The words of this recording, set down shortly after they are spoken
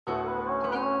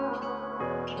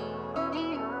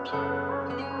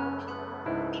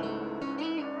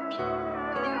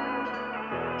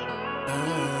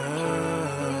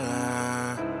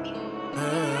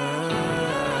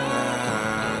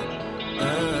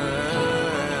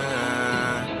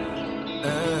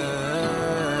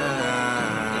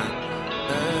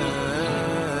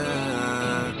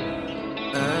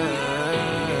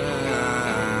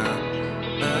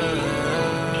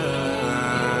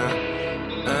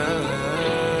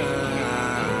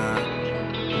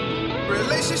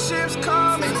Relationships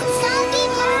come and go,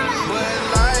 but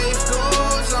life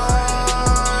goes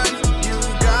on. You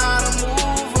gotta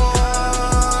move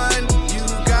on. You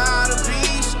gotta be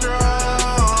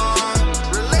strong.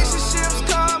 Relationships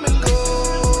come and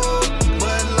go,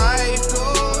 but life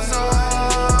goes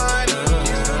on.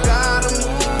 You gotta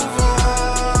move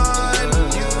on.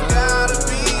 You gotta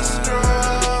be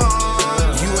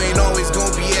strong. You ain't always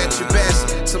gonna be at your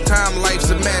best. Sometimes life's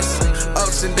a mess.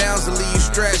 Ups and downs will leave you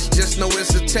stressed. Just know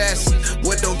it's a test.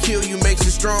 What don't kill you makes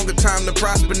you stronger. Time to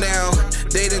prosper now.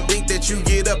 They didn't think that you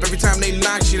get up every time they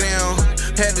knocked you down.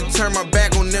 Had to turn my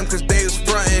back on them cause they was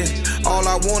frontin'. All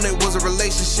I wanted was a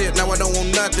relationship, now I don't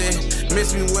want nothing.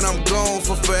 Miss me when I'm gone,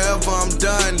 for forever I'm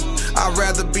done. I'd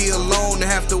rather be alone than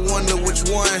have to wonder which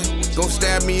one gon'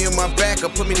 stab me in my back or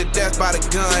put me to death by the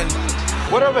gun.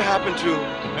 Whatever happened to,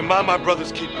 am I my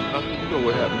brother's keeper? You know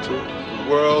what happened to it. The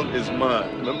world is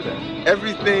mine. Remember that.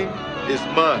 Everything is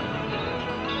mine.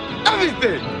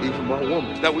 Everything! Even my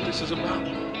woman. Is that what this is about?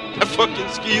 That fucking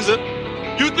skeezer?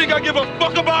 You think I give a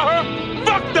fuck about her?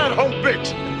 Fuck that whole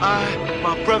bitch! I,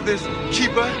 my brother's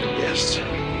keeper? Yes.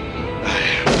 I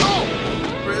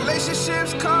am.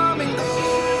 Relationships come and go,